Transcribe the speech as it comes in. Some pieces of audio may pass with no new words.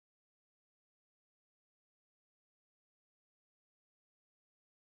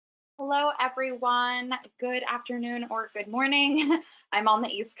Hello, everyone. Good afternoon or good morning. I'm on the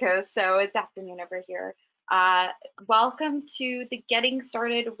East Coast, so it's afternoon over here. Uh, Welcome to the Getting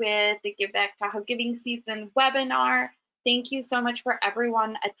Started with the Give Back Tahoe Giving Season webinar. Thank you so much for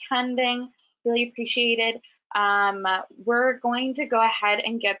everyone attending. Really appreciate it. We're going to go ahead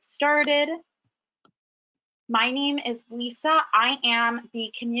and get started. My name is Lisa. I am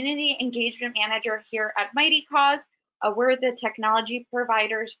the Community Engagement Manager here at Mighty Cause. We're the technology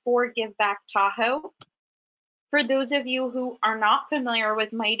providers for Give Back Tahoe. For those of you who are not familiar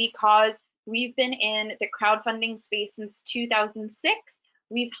with Mighty Cause, we've been in the crowdfunding space since 2006.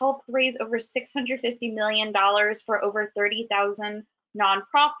 We've helped raise over $650 million for over 30,000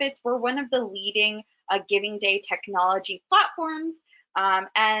 nonprofits. We're one of the leading Giving Day technology platforms.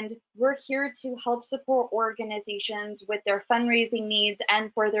 And we're here to help support organizations with their fundraising needs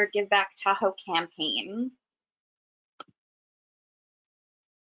and for their Give Back Tahoe campaign.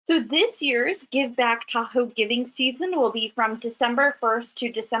 So this year's Give Back Tahoe giving season will be from December 1st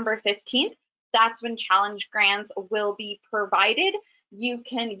to December 15th. That's when challenge grants will be provided. You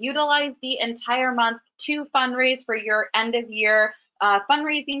can utilize the entire month to fundraise for your end of year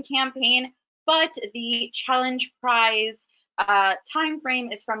fundraising campaign, but the challenge prize time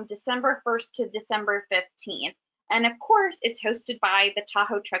frame is from December 1st to December 15th. And of course, it's hosted by the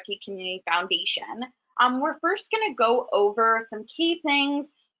Tahoe Truckee Community Foundation. We're first going to go over some key things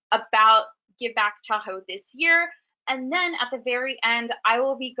about Give Back Tahoe this year. And then at the very end, I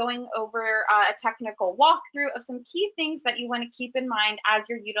will be going over a technical walkthrough of some key things that you want to keep in mind as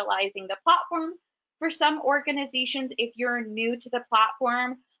you're utilizing the platform. For some organizations, if you're new to the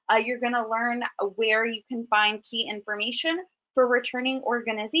platform, you're going to learn where you can find key information. For returning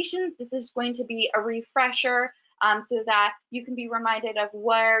organizations, this is going to be a refresher so that you can be reminded of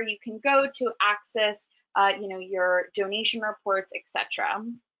where you can go to access your donation reports, etc.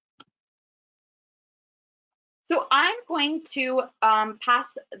 So I'm going to pass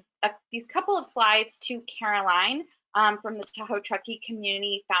these couple of slides to Caroline from the Tahoe Truckee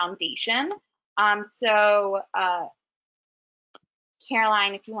Community Foundation. Caroline,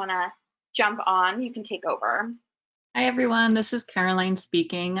 if you want to jump on, you can take over. Hi everyone, this is Caroline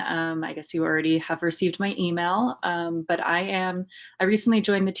speaking. I guess you already have received my email, but I recently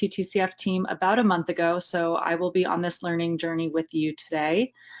joined the TTCF team about a month ago, so I will be on this learning journey with you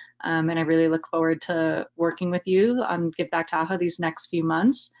today. And I really look forward to working with you on Give Back Tahoe these next few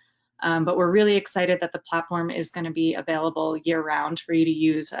months. But we're really excited that the platform is going to be available year-round for you to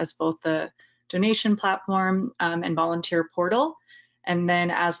use as both the donation platform and volunteer portal. And then,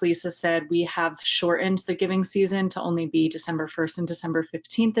 as Lisa said, we have shortened the giving season to only be December 1st and December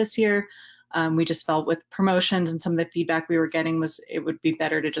 15th this year. We just felt with promotions and some of the feedback we were getting was it would be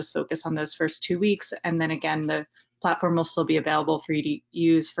better to just focus on those first 2 weeks. And then again, the platform will still be available for you to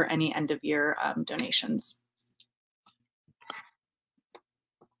use for any end of year donations.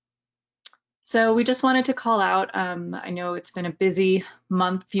 So we just wanted to call out, I know it's been a busy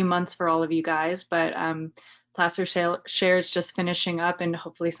few months for all of you guys, but Placer Shares just finishing up, and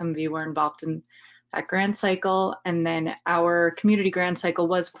hopefully some of you were involved in that grant cycle. And then our community grant cycle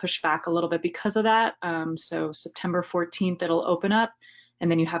was pushed back a little bit because of that. So September 14th, it'll open up, and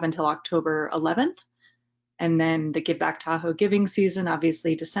then you have until October 11th. And then the Give Back Tahoe giving season,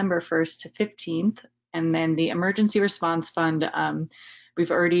 obviously December 1st to 15th. And then the Emergency Response Fund,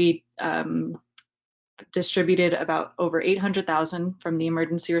 we've already distributed about over 800,000 from the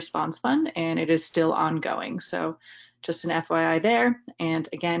Emergency Response Fund, and it is still ongoing. So just an FYI there. And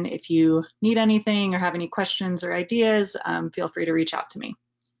again, if you need anything or have any questions or ideas, feel free to reach out to me.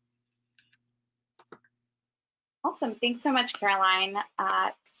 Awesome. Thanks so much, Caroline.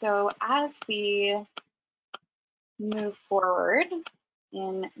 So as we move forward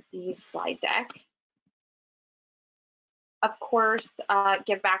in the slide deck, of course,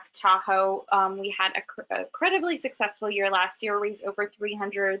 Give Back Tahoe, we had a incredibly successful year last year, raised over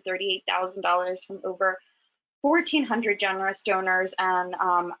 $338,000 from over 1,400 generous donors. And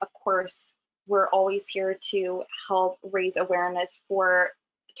of course, we're always here to help raise awareness for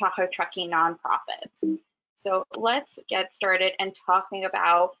Tahoe Truckee nonprofits. So let's get started and talking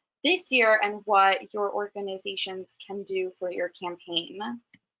about this year and what your organizations can do for your campaign.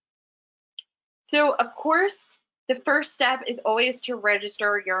 So of course, the first step is always to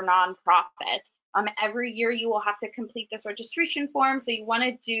register your nonprofit. Every year you will have to complete this registration form. So you want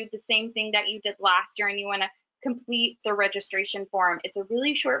to do the same thing that you did last year and you want to complete the registration form. It's a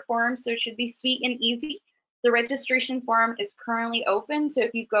really short form, so it should be sweet and easy. The registration form is currently open. So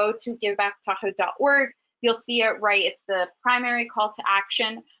if you go to givebacktahoo.org, you'll see it right. It's the primary call to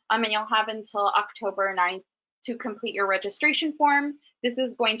action. And you'll have until October 9th to complete your registration form. This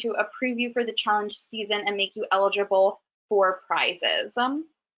is going to approve you for the challenge season and make you eligible for prizes.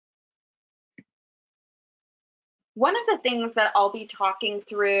 One of the things that I'll be talking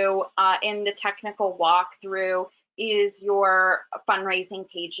through in the technical walkthrough is your fundraising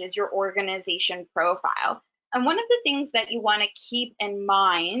pages, your organization profile. And one of the things that you want to keep in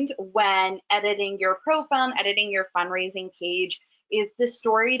mind when editing your profile and editing your fundraising page is the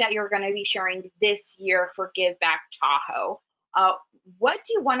story that you're going to be sharing this year for Give Back Tahoe. What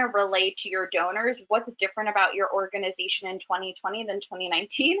do you want to relay to your donors? What's different about your organization in 2020 than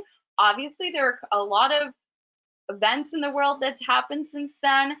 2019? Obviously, there are a lot of events in the world that's happened since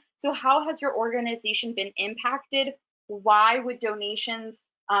then. So how has your organization been impacted? Why would donations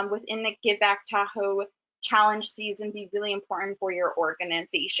within the Give Back Tahoe challenge season be really important for your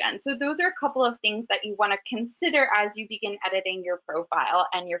organization? So those are a couple of things that you want to consider as you begin editing your profile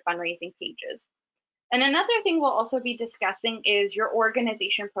and your fundraising pages. And another thing we'll also be discussing is your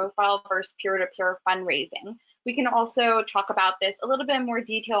organization profile versus peer-to-peer fundraising. We can also talk about this a little bit more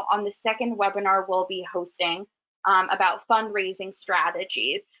detail on the second webinar we'll be hosting about fundraising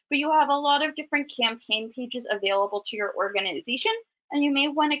strategies. But you have a lot of different campaign pages available to your organization, and you may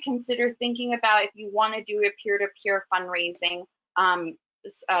want to consider thinking about if you want to do a peer-to-peer fundraising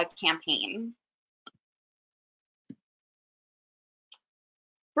campaign.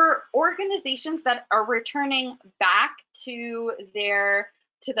 For organizations that are returning back to the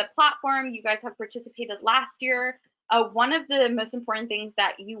platform, you guys have participated last year. One of the most important things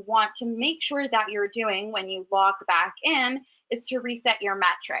that you want to make sure that you're doing when you log back in is to reset your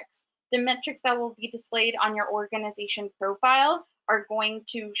metrics. The metrics that will be displayed on your organization profile are going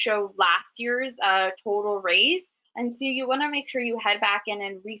to show last year's total raise. And so you want to make sure you head back in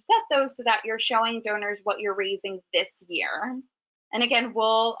and reset those so that you're showing donors what you're raising this year. And again,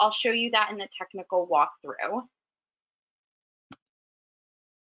 I'll show you that in the technical walkthrough.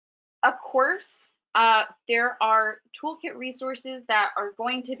 Of course, there are toolkit resources that are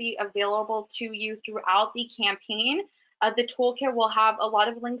going to be available to you throughout the campaign. The toolkit will have a lot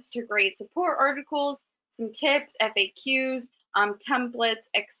of links to great support articles, some tips, FAQs, templates,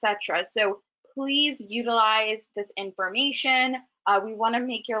 etc. So please utilize this information. We want to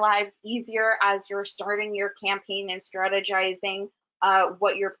make your lives easier as you're starting your campaign and strategizing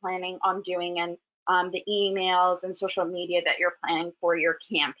what you're planning on doing and the emails and social media that you're planning for your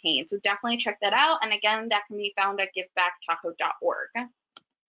campaign. So definitely check that out. And again, that can be found at givebacktahoo.org.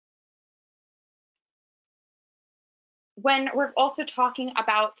 When we're also talking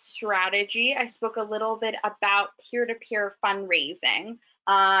about strategy, I spoke a little bit about peer-to-peer fundraising.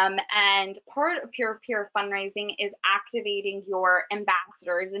 And part of peer-to-peer fundraising is activating your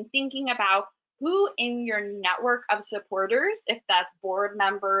ambassadors and thinking about who in your network of supporters, if that's board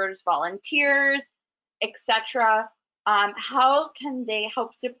members, volunteers, etc., how can they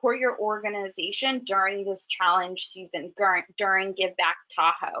help support your organization during this challenge season, during Give Back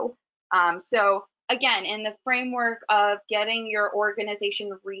Tahoe? So again, in the framework of getting your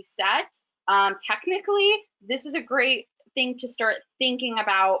organization reset, technically, this is a great thing to start thinking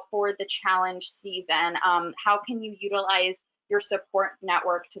about for the challenge season. How can you utilize your support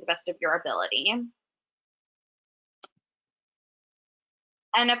network to the best of your ability?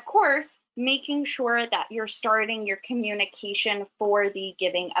 And of course, making sure that you're starting your communication for the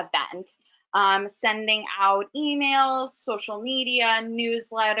giving event, sending out emails, social media,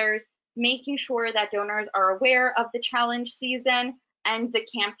 newsletters, making sure that donors are aware of the challenge season and the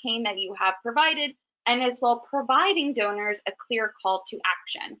campaign that you have provided, and as well providing donors a clear call to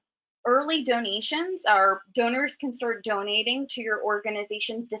action. Early donations, or donors can start donating to your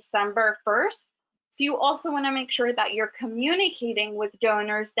organization December 1st. So you also want to make sure that you're communicating with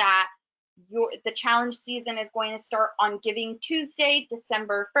donors that the challenge season is going to start on Giving Tuesday,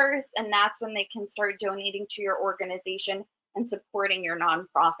 December 1st, and that's when they can start donating to your organization and supporting your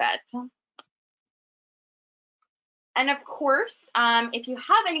nonprofit. And of course, if you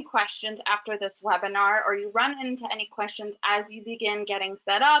have any questions after this webinar, or you run into any questions as you begin getting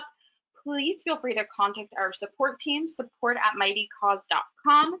set up, please feel free to contact our support team,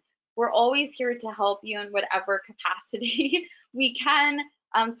 support@mightycause.com. We're always here to help you in whatever capacity we can.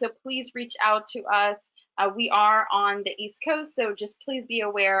 So please reach out to us. We are on the East Coast, so just please be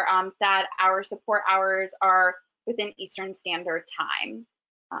aware that our support hours are within Eastern Standard Time.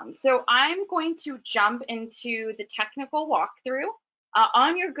 So I'm going to jump into the technical walkthrough.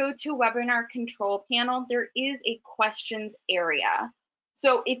 On your GoToWebinar control panel, there is a questions area.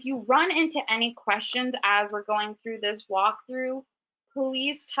 So if you run into any questions as we're going through this walkthrough,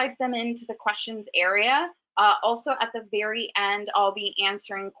 please type them into the questions area. Also at the very end, I'll be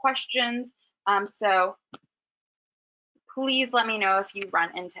answering questions. So Please let me know if you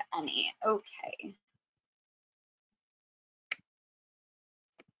run into any. Okay.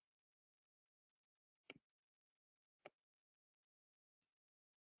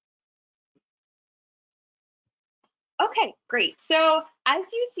 Okay, great. So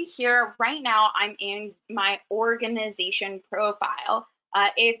as you see here, right now I'm in my organization profile.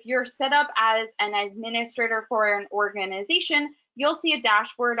 If you're set up as an administrator for an organization, you'll see a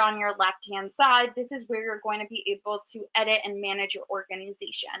dashboard on your left-hand side. This is where you're going to be able to edit and manage your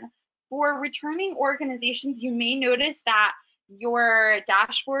organization. For returning organizations, you may notice that your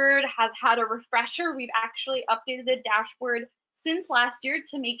dashboard has had a refresher. We've actually updated the dashboard since last year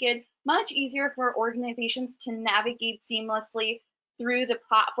to make it much easier for organizations to navigate seamlessly through the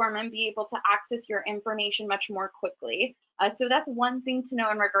platform and be able to access your information much more quickly. So that's one thing to know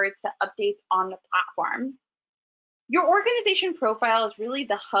in regards to updates on the platform. Your organization profile is really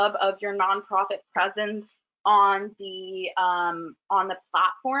the hub of your nonprofit presence on the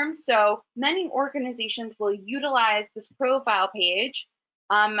platform. So many organizations will utilize this profile page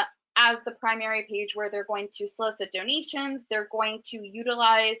as the primary page where they're going to solicit donations. They're going to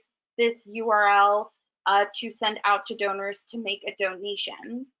utilize this URL to send out to donors to make a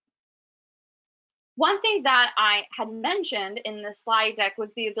donation. One thing that I had mentioned in the slide deck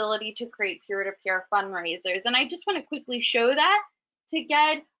was the ability to create peer-to-peer fundraisers. And I just want to quickly show that to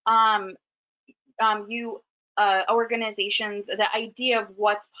get organizations the idea of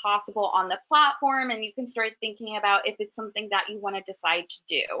what's possible on the platform, and you can start thinking about if it's something that you want to decide to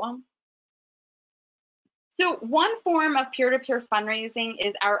do. So one form of peer-to-peer fundraising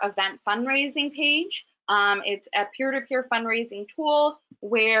is our event fundraising page. It's a peer-to-peer fundraising tool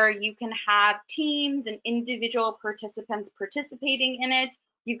where you can have teams and individual participants participating in it.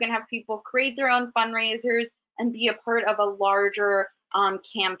 You can have people create their own fundraisers and be a part of a larger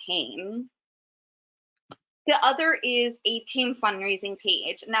campaign. The other is a team fundraising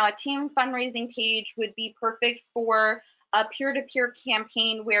page. Now, a team fundraising page would be perfect for a peer-to-peer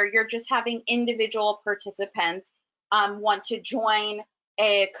campaign where you're just having individual participants want to join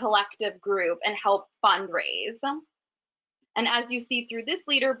a collective group and help fundraise. And as you see through this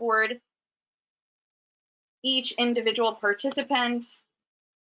leaderboard, each individual participant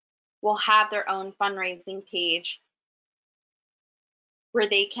will have their own fundraising page where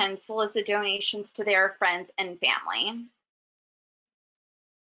they can solicit donations to their friends and family.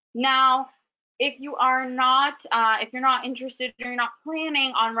 Now, if you are not, if you're not interested or you're not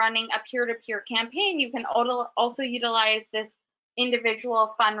planning on running a peer-to-peer campaign, you can also utilize this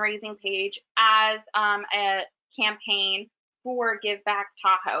individual fundraising page as a campaign for Give Back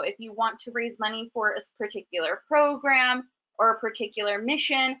Tahoe. If you want to raise money for a particular program or a particular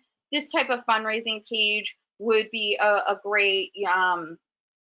mission, this type of fundraising page would be a great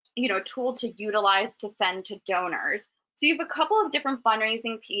tool to utilize to send to donors. So you have a couple of different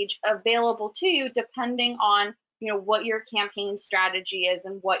fundraising page available to you depending on what your campaign strategy is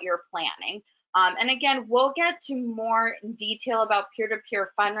and what you're planning. And again, we'll get to more detail about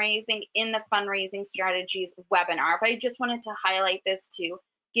peer-to-peer fundraising in the fundraising strategies webinar, but I just wanted to highlight this to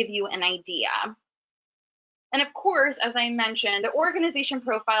give you an idea. And of course, as I mentioned, the organization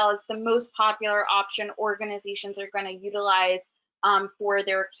profile is the most popular option organizations are going to utilize for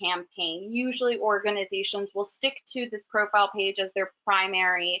their campaign. Usually organizations will stick to this profile page as their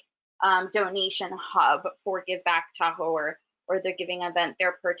primary donation hub for Give Back Tahoe or the giving event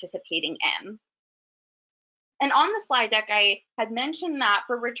they're participating in. And on the slide deck, I had mentioned that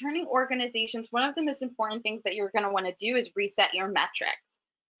for returning organizations, one of the most important things that you're going to want to do is reset your metrics.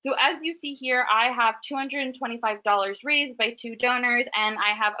 So as you see here, I have $225 raised by 2 donors, and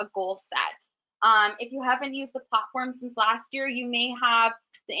I have a goal set. If you haven't used the platform since last year, you may have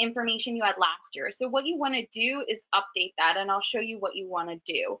the information you had last year. So what you want to do is update that, and I'll show you what you want to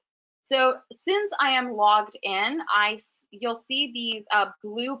do. So since I am logged in, you'll see these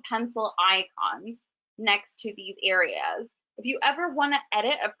blue pencil icons next to these areas. If you ever want to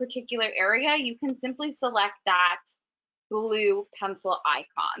edit a particular area, you can simply select that blue pencil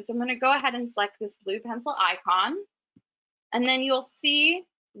icon. So I'm going to go ahead and select this blue pencil icon, and then you'll see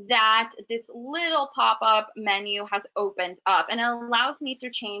that this little pop-up menu has opened up, and it allows me to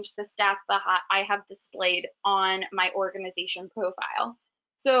change the stats that I have displayed on my organization profile.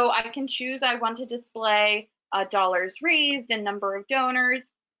 So I can choose I want to display dollars raised and number of donors,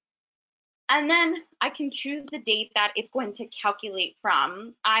 and then I can choose the date that it's going to calculate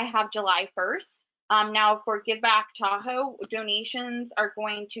from. I have July 1st. Now for Give Back Tahoe, donations are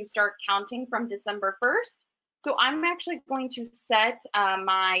going to start counting from December 1st. So I'm actually going to set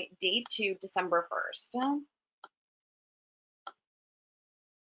my date to December 1st.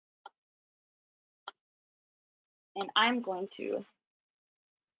 and I'm going to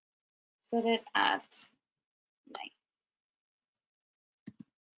set it at night.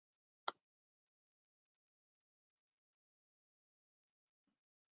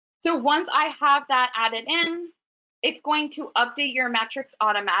 So once I have that added in, it's going to update your metrics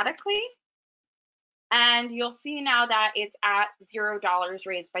automatically. And you'll see now that it's at $0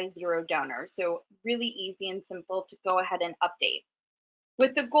 raised by 0 donors. So really easy and simple to go ahead and update.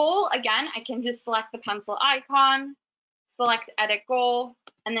 With the goal, again, I can just select the pencil icon, select edit goal,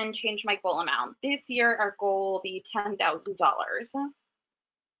 and then change my goal amount. This year, our goal will be $10,000.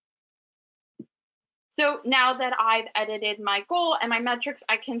 So now that I've edited my goal and my metrics,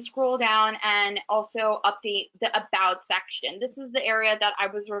 I can scroll down and also update the about section. This is the area that I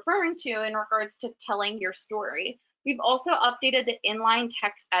was referring to in regards to telling your story. We've also updated the inline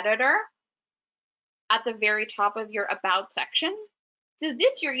text editor at the very top of your about section. So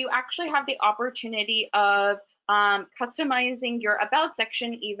this year you actually have the opportunity of customizing your about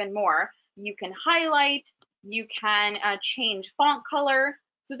section even more. You can highlight, you can change font color.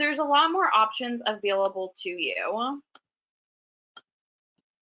 So there's a lot more options available to you.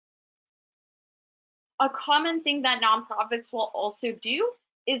 A common thing that nonprofits will also do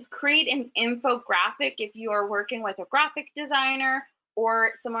is create an infographic if you are working with a graphic designer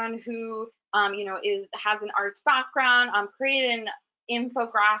or someone who has an arts background. Create an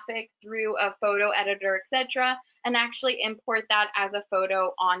infographic through a photo editor, etc., and actually import that as a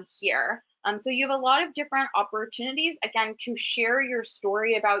photo on here. So you have a lot of different opportunities, again, to share your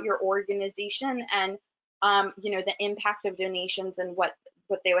story about your organization and the impact of donations and what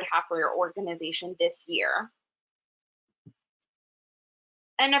they would have for your organization this year.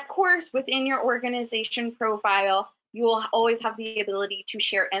 And of course, within your organization profile, you will always have the ability to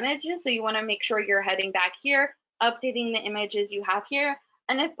share images. So you want to make sure you're heading back here, updating the images you have here,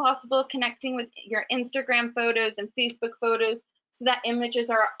 and if possible, connecting with your Instagram photos and Facebook photos so that images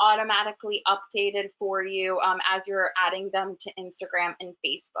are automatically updated for you as you're adding them to Instagram and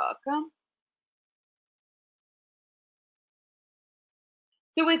Facebook.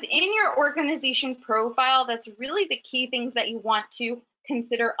 So within your organization profile, that's really the key things that you want to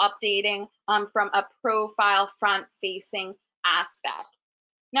consider updating from a profile front-facing aspect.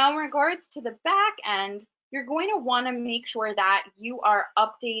 Now, in regards to the back end, you're going to want to make sure that you are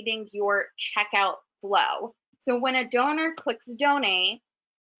updating your checkout flow. So when a donor clicks donate,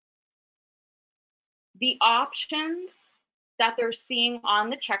 the options that they're seeing on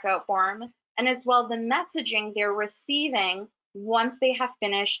the checkout form, and as well the messaging they're receiving once they have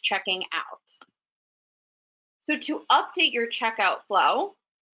finished checking out. So to update your checkout flow,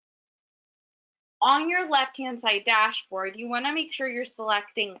 on your left-hand side dashboard, you want to make sure you're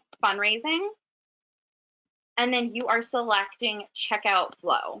selecting fundraising, and then you are selecting checkout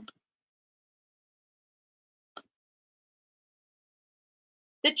flow.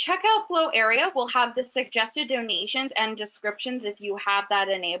 The checkout flow area will have the suggested donations and descriptions if you have that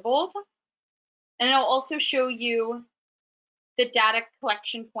enabled. And it'll also show you the data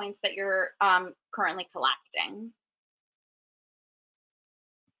collection points that you're currently collecting.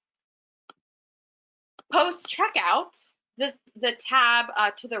 Post checkout, the tab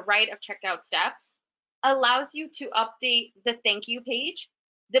to the right of checkout steps allows you to update the thank you page,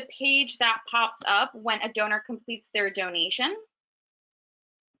 the page that pops up when a donor completes their donation,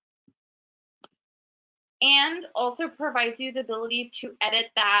 and also provides you the ability to edit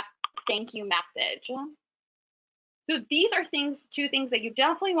that thank you message. So these are two things that you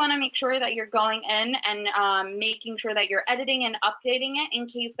definitely want to make sure that you're going in and making sure that you're editing and updating it in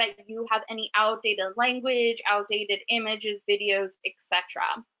case that you have any outdated language, outdated images, videos, etc.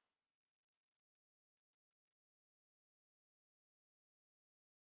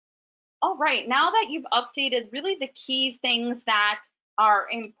 All right, now that you've updated really the key things that are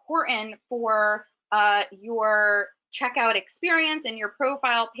important for your checkout experience and your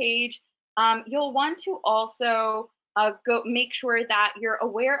profile page, you'll want to also go make sure that you're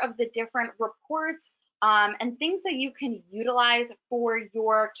aware of the different reports and things that you can utilize for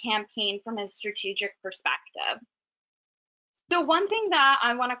your campaign from a strategic perspective. So one thing that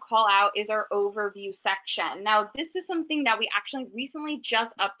I want to call out is our overview section. Now, this is something that we actually recently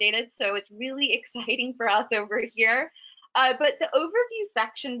just updated, so it's really exciting for us over here. But the overview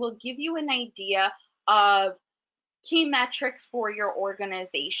section will give you an idea of key metrics for your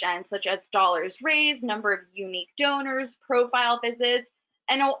organization, such as dollars raised, number of unique donors, profile visits,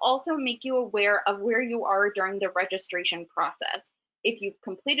 and it'll also make you aware of where you are during the registration process. If you've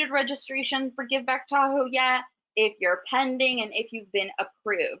completed registration for Give Back Tahoe yet, if you're pending, and if you've been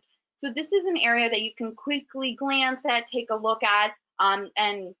approved. So this is an area that you can quickly glance at, take a look at,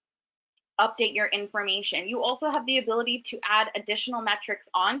 and update your information. You also have the ability to add additional metrics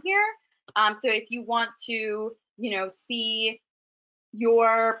on here. So if you want to, see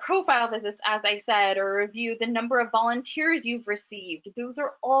your profile visits, as I said, or review the number of volunteers you've received, those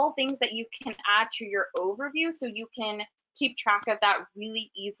are all things that you can add to your overview so you can keep track of that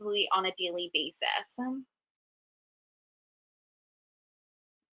really easily on a daily basis.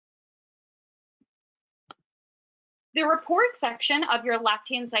 The report section of your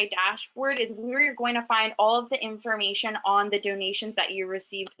left-hand side dashboard is where you're going to find all of the information on the donations that you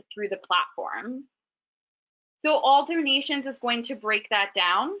received through the platform. So all donations is going to break that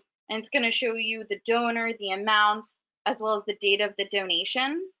down, and it's going to show you the donor, the amount, as well as the date of the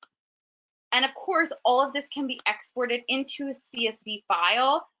donation. And of course, all of this can be exported into a CSV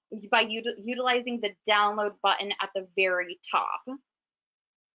file by utilizing the download button at the very top.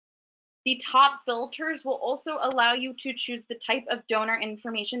 The top filters will also allow you to choose the type of donor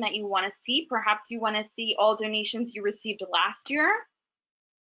information that you want to see. Perhaps you want to see all donations you received last year.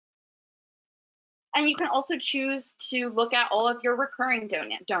 And you can also choose to look at all of your recurring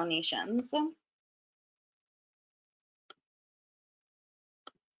donations.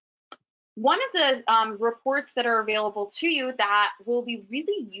 One of the reports that are available to you that will be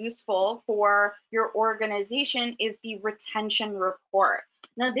really useful for your organization is the retention report.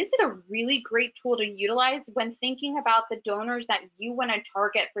 Now, this is a really great tool to utilize when thinking about the donors that you want to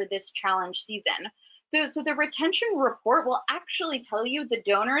target for this challenge season. So the retention report will actually tell you the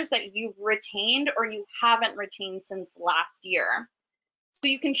donors that you've retained or you haven't retained since last year. So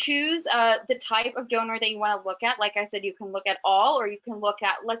you can choose the type of donor that you want to look at. Like I said, you can look at all, or you can look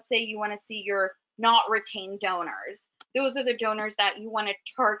at, let's say you want to see your not retained donors. Those are the donors that you want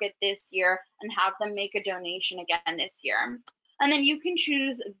to target this year and have them make a donation again this year. And then you can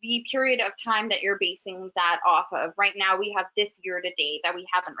choose the period of time that you're basing that off of. Right now, we have this year to date that we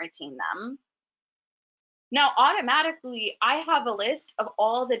haven't retained them. Now, automatically, I have a list of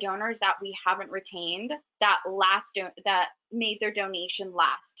all the donors that we haven't retained that made their donation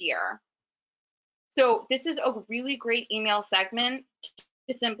last year. So this is a really great email segment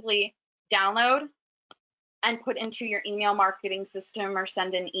to simply download and put into your email marketing system or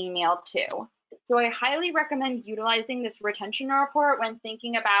send an email to. So I highly recommend utilizing this retention report when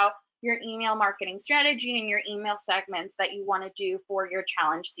thinking about your email marketing strategy and your email segments that you want to do for your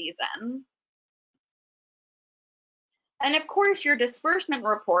challenge season. And of course, your disbursement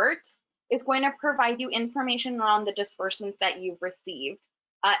report is going to provide you information on the disbursements that you've received.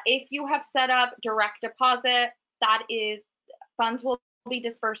 If you have set up direct deposit, that is, funds will be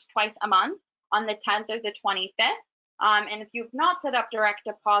dispersed twice a month on the 10th or the 25th. And if you've not set up direct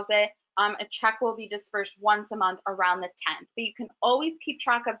deposit, a check will be dispersed once a month around the 10th. But you can always keep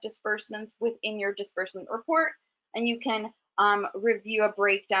track of disbursements within your disbursement report, and you can review a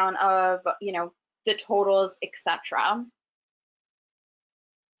breakdown of, the totals, etc.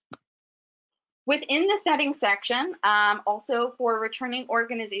 Within the settings section, also for returning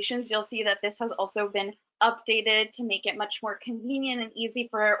organizations, you'll see that this has also been updated to make it much more convenient and easy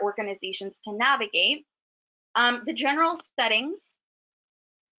for organizations to navigate. The general settings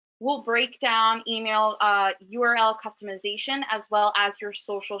will break down email URL customization as well as your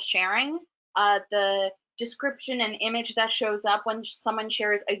social sharing. The description and image that shows up when someone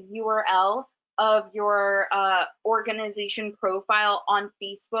shares a URL of your organization profile on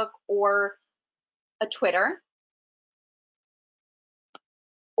Facebook or a Twitter.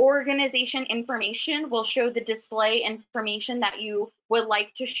 Organization information will show the display information that you would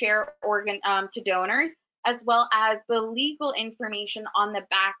like to share to donors, as well as the legal information on the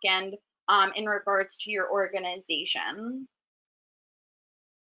back end in regards to your organization.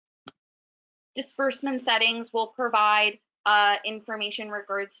 Disbursement settings will provide information in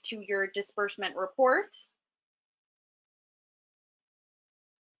regards to your disbursement report.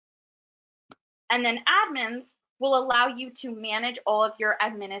 And then admins will allow you to manage all of your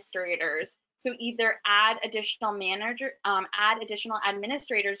administrators. So either add additional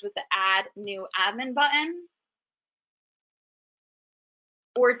administrators with the add new admin button,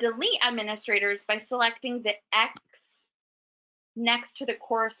 or delete administrators by selecting the X next to the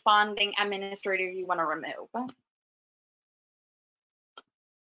corresponding administrator you want to remove.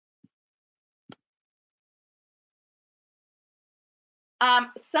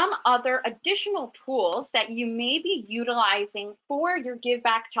 Some other additional tools that you may be utilizing for your Give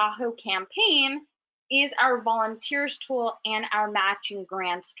Back Tahoe campaign is our volunteers tool and our matching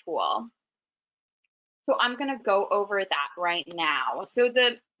grants tool. So I'm going to go over that right now. So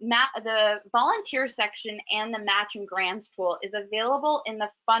the volunteer section and the matching grants tool is available in the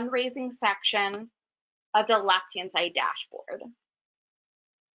fundraising section of the left-hand side dashboard.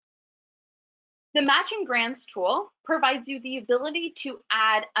 The matching grants tool provides you the ability to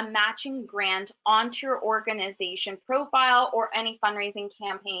add a matching grant onto your organization profile or any fundraising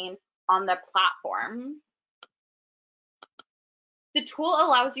campaign on the platform. The tool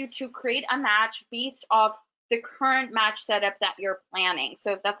allows you to create a match based off the current match setup that you're planning.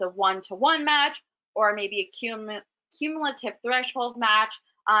 So if that's a one-to-one match or maybe a cumulative threshold match,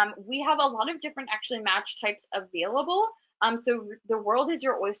 we have a lot of different actually match types available. So the world is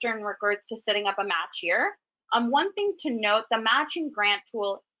your oyster in regards to setting up a match here. One thing to note, the matching grant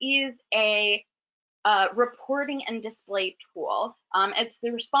tool is a reporting and display tool. It's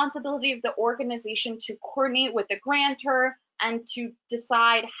the responsibility of the organization to coordinate with the grantor and to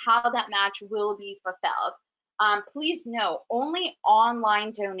decide how that match will be fulfilled. Please note, only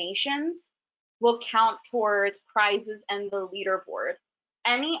online donations will count towards prizes and the leaderboard.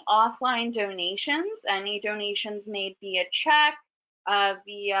 Any offline donations, any donations made via check,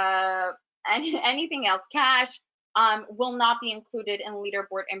 via anything else, cash, will not be included in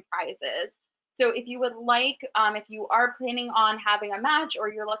leaderboard and prizes. So if you would like, if you are planning on having a match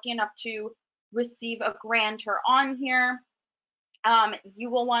or you're lucky enough to receive a grantor on here, you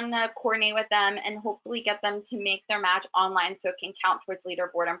will want to coordinate with them and hopefully get them to make their match online so it can count towards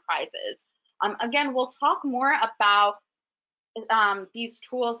leaderboard and prizes. Again, we'll talk more about these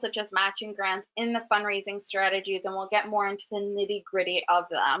tools such as matching grants in the fundraising strategies, and we'll get more into the nitty-gritty of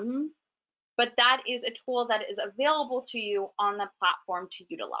them. But that is a tool that is available to you on the platform to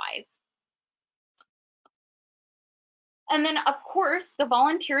utilize. And then, of course, the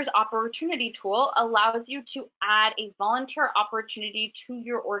volunteers opportunity tool allows you to add a volunteer opportunity to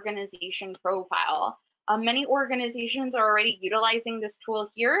your organization profile. Many organizations are already utilizing this tool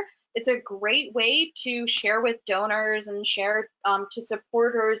here. It's a great way to share with donors and share to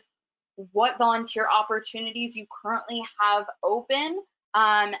supporters what volunteer opportunities you currently have open,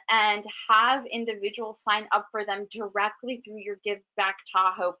 and have individuals sign up for them directly through your Give Back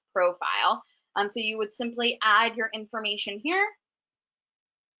Tahoe profile. So you would simply add your information here,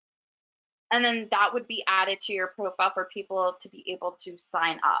 and then that would be added to your profile for people to be able to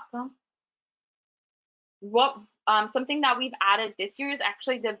sign up. Something that we've added this year is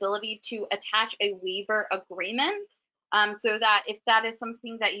actually the ability to attach a waiver agreement, so that if that is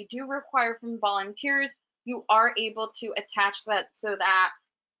something that you do require from volunteers, you are able to attach that so that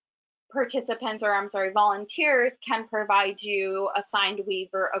participants, or I'm sorry, volunteers can provide you a signed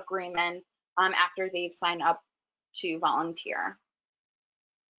waiver agreement after they've signed up to volunteer.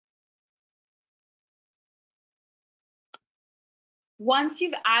 Once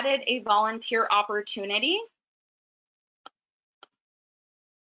you've added a volunteer opportunity,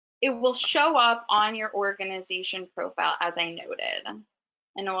 it will show up on your organization profile as I noted,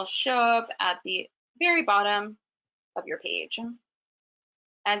 and it will show up at the very bottom of your page,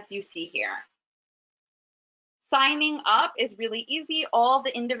 as you see here. Signing up is really easy. All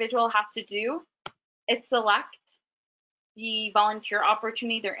the individual has to do is select the volunteer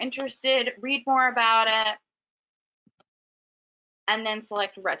opportunity they're interested, read more about it, and then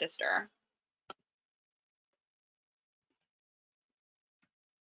select register.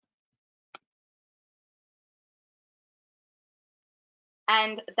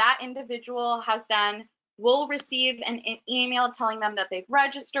 And that individual will receive an email telling them that they've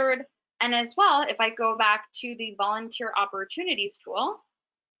registered. And as well, if I go back to the volunteer opportunities tool,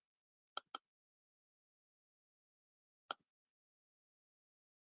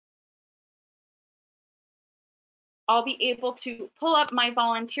 I'll be able to pull up my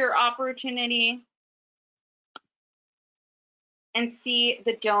volunteer opportunity and see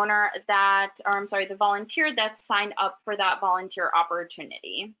the donor that, or I'm sorry, the volunteer that signed up for that volunteer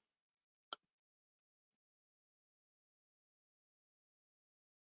opportunity.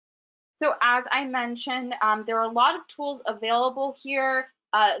 So as I mentioned, there are a lot of tools available here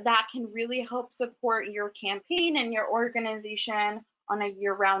that can really help support your campaign and your organization on a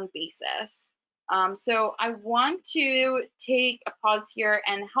year-round basis. So I want to take a pause here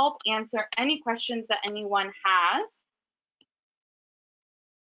and help answer any questions that anyone has.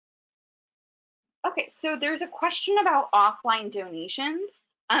 Okay, so there's a question about offline donations.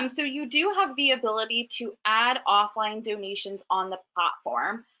 So you do have the ability to add offline donations on the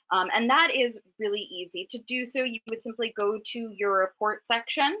platform, and that is really easy. To do so, you would simply go to your report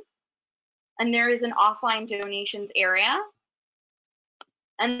section, and there is an offline donations area.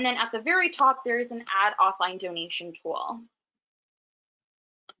 And then at the very top, there is an add offline donation tool.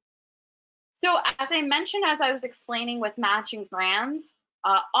 So as I mentioned, as I was explaining with matching grants,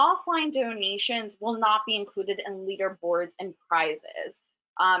 offline donations will not be included in leaderboards and prizes.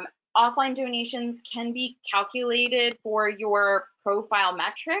 offline donations can be calculated for your profile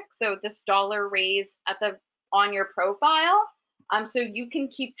metric. So this dollar raised on your profile. So you can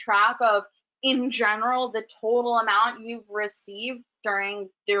keep track of, in general, the total amount you've received during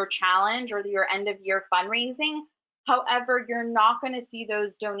your challenge or your end of year fundraising. However, you're not going to see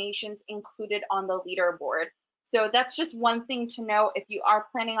those donations included on the leaderboard. So that's just one thing to know. If you are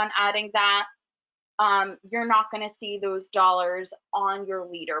planning on adding that, you're not going to see those dollars on your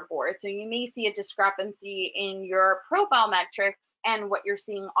leaderboard. So you may see a discrepancy in your profile metrics and what you're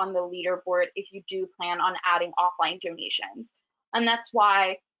seeing on the leaderboard if you do plan on adding offline donations. And that's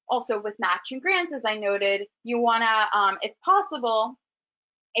why also with matching grants, as I noted, you want to, if possible,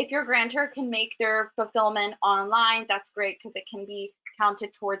 if your grantor can make their fulfillment online, that's great because it can be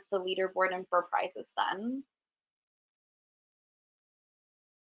counted towards the leaderboard and for prizes then.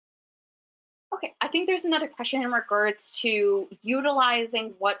 Okay, I think there's another question in regards to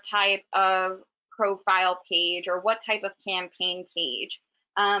utilizing what type of profile page or what type of campaign page.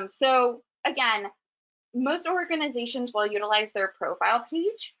 So again, most organizations will utilize their profile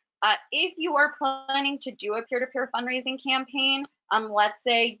page. If you are planning to do a peer-to-peer fundraising campaign, let's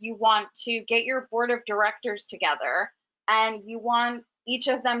say you want to get your board of directors together and you want each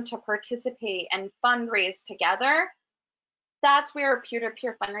of them to participate and fundraise together, that's where a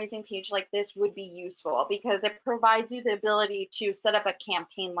peer-to-peer fundraising page like this would be useful because it provides you the ability to set up a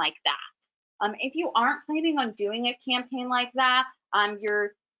campaign like that. If you aren't planning on doing a campaign like that,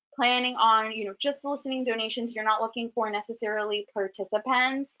 you're planning on, just soliciting donations, you're not looking for necessarily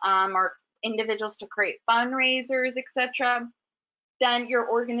participants or individuals to create fundraisers, etc., then your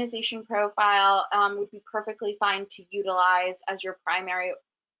organization profile would be perfectly fine to utilize as your primary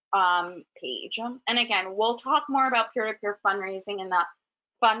page. And again, we'll talk more about peer-to-peer fundraising in the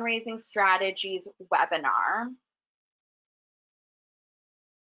fundraising strategies webinar.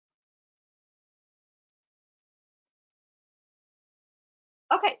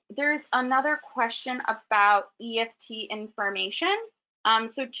 Okay, there's another question about EFT information.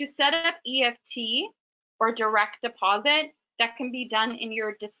 So to set up EFT or direct deposit, that can be done in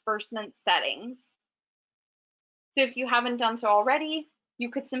your disbursement settings. So if you haven't done so already, you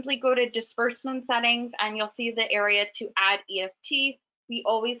could simply go to disbursement settings and you'll see the area to add EFT. We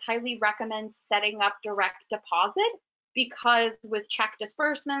always highly recommend setting up direct deposit because with check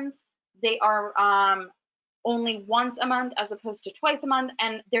disbursements, they are only once a month as opposed to twice a month,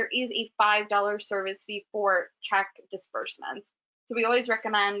 and there is a $5 service fee for check disbursements. So we always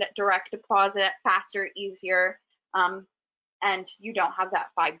recommend direct deposit, faster, easier, and you don't have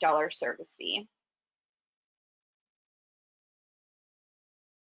that $5 service fee.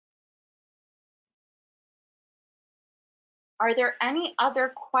 Are there any other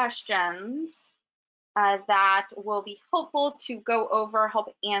questions that will be helpful to go over,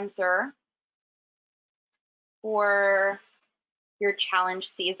 help answer for your challenge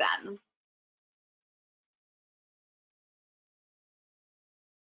season?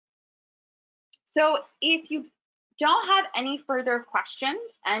 So if you don't have any further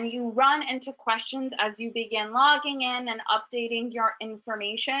questions and you run into questions as you begin logging in and updating your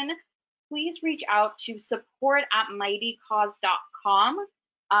information, please reach out to support@mightycause.com.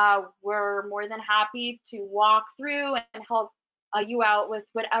 We're more than happy to walk through and help you out with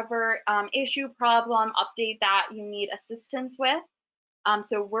whatever issue, problem, update that you need assistance with.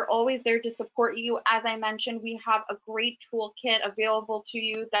 So we're always there to support you. As I mentioned, we have a great toolkit available to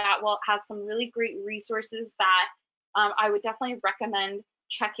you that has some really great resources that I would definitely recommend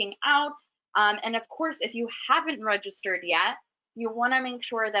checking out. And of course, if you haven't registered yet, you want to make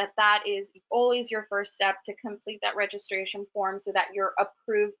sure that that is always your first step to complete that registration form so that you're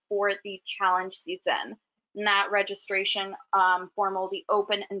approved for the challenge season. And that registration form will be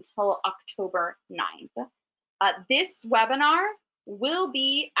open until October 9th. This webinar will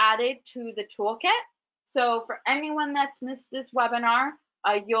be added to the toolkit. So for anyone that's missed this webinar,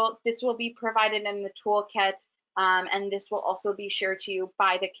 this will be provided in the toolkit, and this will also be shared to you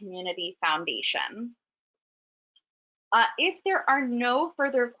by the Community Foundation. If there are no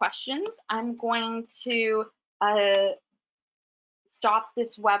further questions, I'm going to stop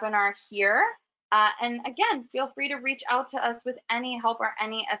this webinar here. And again, feel free to reach out to us with any help or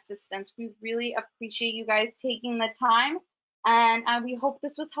any assistance. We really appreciate you guys taking the time, and we hope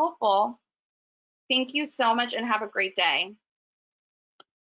this was helpful. Thank you so much and have a great day.